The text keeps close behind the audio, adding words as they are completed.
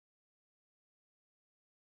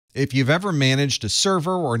If you've ever managed a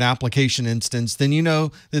server or an application instance, then you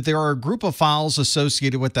know that there are a group of files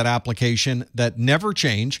associated with that application that never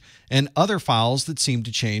change and other files that seem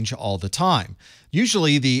to change all the time.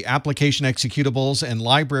 Usually, the application executables and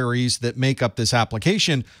libraries that make up this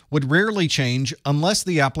application would rarely change unless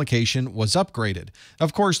the application was upgraded.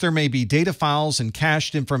 Of course, there may be data files and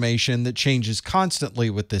cached information that changes constantly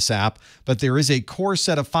with this app, but there is a core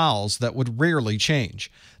set of files that would rarely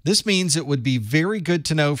change. This means it would be very good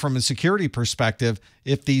to know from a security perspective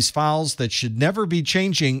if these files that should never be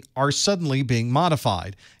changing are suddenly being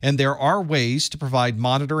modified, and there are ways to provide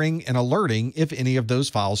monitoring and alerting if any of those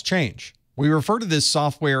files change. We refer to this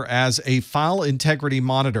software as a File Integrity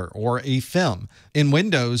Monitor, or a FIM. In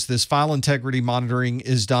Windows, this file integrity monitoring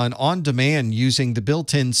is done on demand using the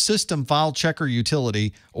built-in System File Checker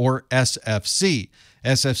utility, or SFC.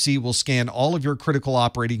 SFC will scan all of your critical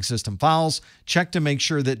operating system files, check to make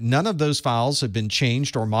sure that none of those files have been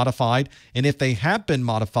changed or modified, and if they have been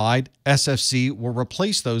modified, SFC will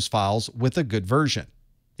replace those files with a good version.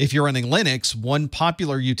 If you're running Linux, one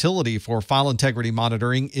popular utility for file integrity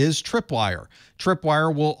monitoring is Tripwire.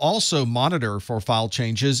 Tripwire will also monitor for file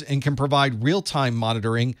changes and can provide real-time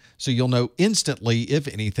monitoring so you'll know instantly if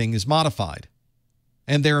anything is modified.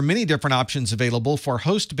 And there are many different options available for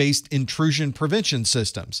host-based intrusion prevention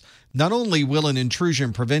systems. Not only will an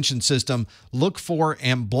intrusion prevention system look for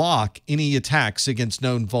and block any attacks against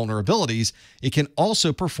known vulnerabilities, it can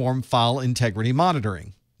also perform file integrity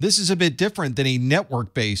monitoring. This is a bit different than a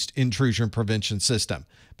network-based intrusion prevention system.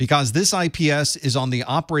 Because this IPS is on the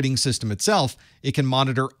operating system itself, it can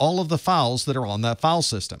monitor all of the files that are on that file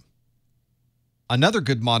system. Another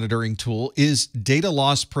good monitoring tool is data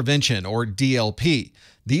loss prevention, or DLP.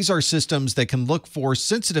 These are systems that can look for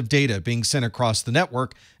sensitive data being sent across the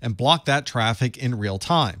network and block that traffic in real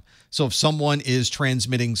time. So if someone is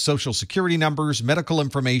transmitting social security numbers, medical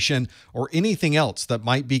information, or anything else that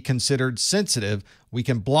might be considered sensitive, we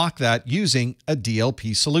can block that using a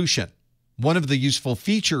DLP solution. One of the useful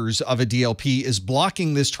features of a DLP is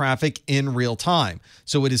blocking this traffic in real time,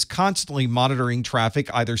 so it is constantly monitoring traffic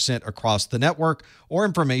either sent across the network or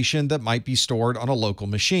information that might be stored on a local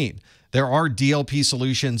machine. There are DLP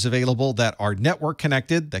solutions available that are network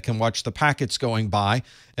connected that can watch the packets going by,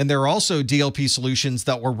 and there are also DLP solutions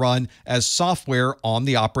that will run as software on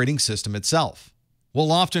the operating system itself.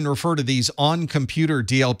 We'll often refer to these on-computer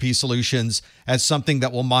DLP solutions as something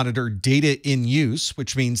that will monitor data in use,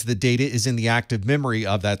 which means the data is in the active memory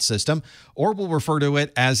of that system, or we'll refer to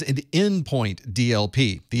it as an endpoint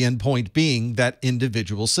DLP, the endpoint being that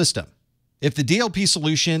individual system. If the DLP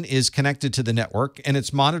solution is connected to the network and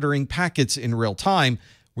it's monitoring packets in real time,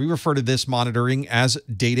 we refer to this monitoring as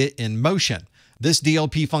data in motion. This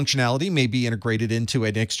DLP functionality may be integrated into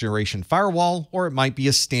a next-generation firewall, or it might be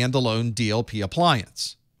a standalone DLP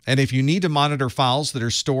appliance. And if you need to monitor files that are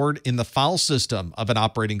stored in the file system of an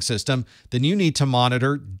operating system, then you need to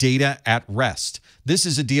monitor data at rest. This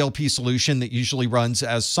is a DLP solution that usually runs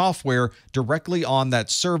as software directly on that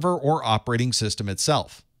server or operating system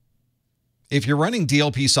itself. If you're running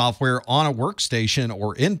DLP software on a workstation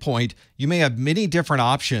or endpoint, you may have many different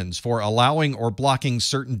options for allowing or blocking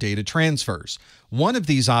certain data transfers. One of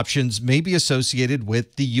these options may be associated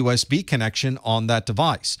with the USB connection on that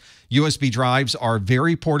device. USB drives are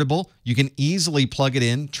very portable. You can easily plug it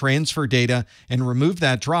in, transfer data, and remove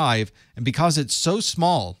that drive. And because it's so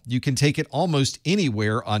small, you can take it almost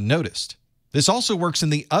anywhere unnoticed. This also works in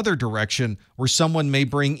the other direction, where someone may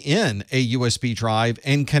bring in a USB drive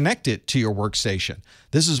and connect it to your workstation.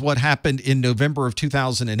 This is what happened in November of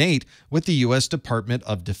 2008 with the U.S. Department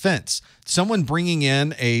of Defense. Someone bringing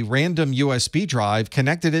in a random USB drive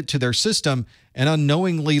connected it to their system and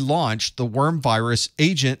unknowingly launched the worm virus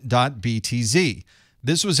agent.btz.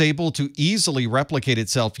 This was able to easily replicate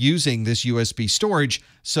itself using this USB storage,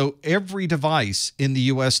 so every device in the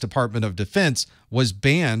U.S. Department of Defense was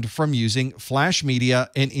banned from using flash media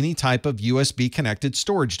and any type of USB-connected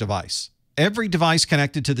storage device. Every device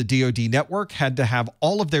connected to the DoD network had to have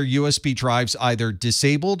all of their USB drives either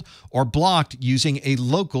disabled or blocked using a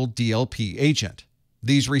local DLP agent.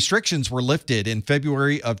 These restrictions were lifted in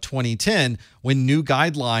February of 2010 when new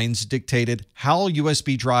guidelines dictated how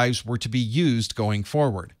USB drives were to be used going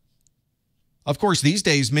forward. Of course, these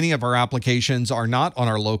days, many of our applications are not on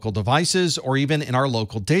our local devices or even in our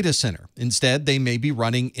local data center. Instead, they may be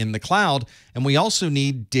running in the cloud, and we also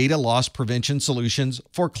need data loss prevention solutions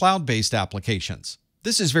for cloud-based applications.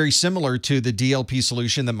 This is very similar to the DLP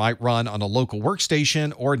solution that might run on a local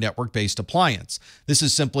workstation or network-based appliance. This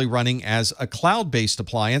is simply running as a cloud-based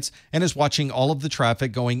appliance and is watching all of the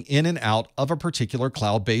traffic going in and out of a particular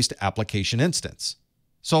cloud-based application instance.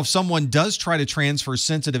 So if someone does try to transfer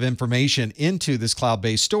sensitive information into this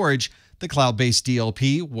cloud-based storage, the cloud-based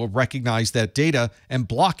DLP will recognize that data and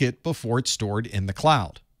block it before it's stored in the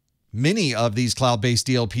cloud. Many of these cloud-based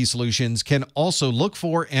DLP solutions can also look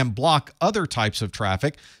for and block other types of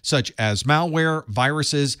traffic, such as malware,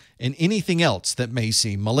 viruses, and anything else that may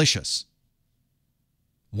seem malicious.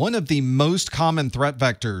 One of the most common threat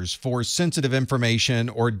vectors for sensitive information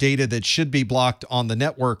or data that should be blocked on the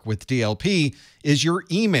network with DLP is your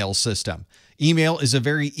email system. Email is a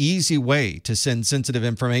very easy way to send sensitive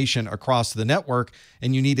information across the network,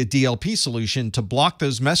 and you need a DLP solution to block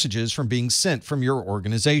those messages from being sent from your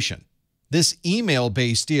organization. This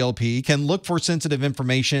email-based DLP can look for sensitive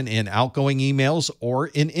information in outgoing emails or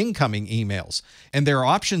in incoming emails. And there are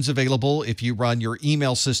options available if you run your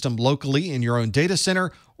email system locally in your own data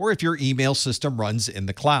center or if your email system runs in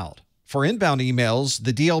the cloud. For inbound emails,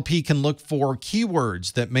 the DLP can look for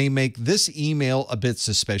keywords that may make this email a bit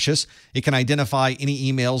suspicious. It can identify any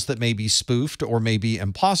emails that may be spoofed or may be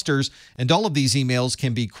imposters, and all of these emails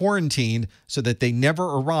can be quarantined so that they never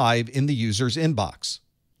arrive in the user's inbox.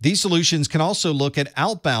 These solutions can also look at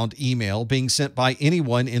outbound email being sent by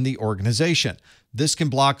anyone in the organization. This can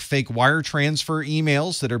block fake wire transfer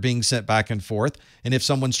emails that are being sent back and forth. And if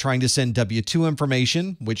someone's trying to send W-2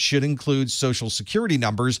 information, which should include social security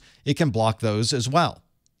numbers, it can block those as well.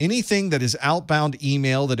 Anything that is outbound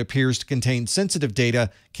email that appears to contain sensitive data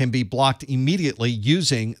can be blocked immediately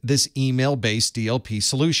using this email-based DLP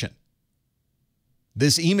solution.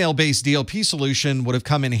 This email-based DLP solution would have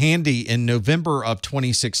come in handy in November of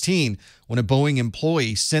 2016 when a Boeing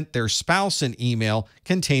employee sent their spouse an email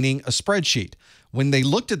containing a spreadsheet. When they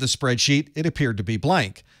looked at the spreadsheet, it appeared to be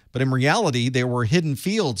blank. But in reality, there were hidden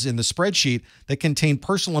fields in the spreadsheet that contained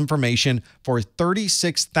personal information for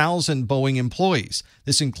 36,000 Boeing employees.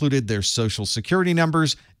 This included their social security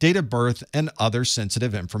numbers, date of birth, and other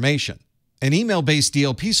sensitive information. An email-based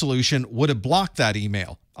DLP solution would have blocked that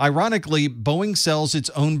email. Ironically, Boeing sells its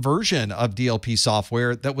own version of DLP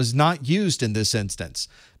software that was not used in this instance.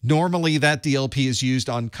 Normally, that DLP is used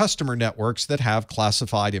on customer networks that have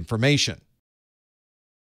classified information.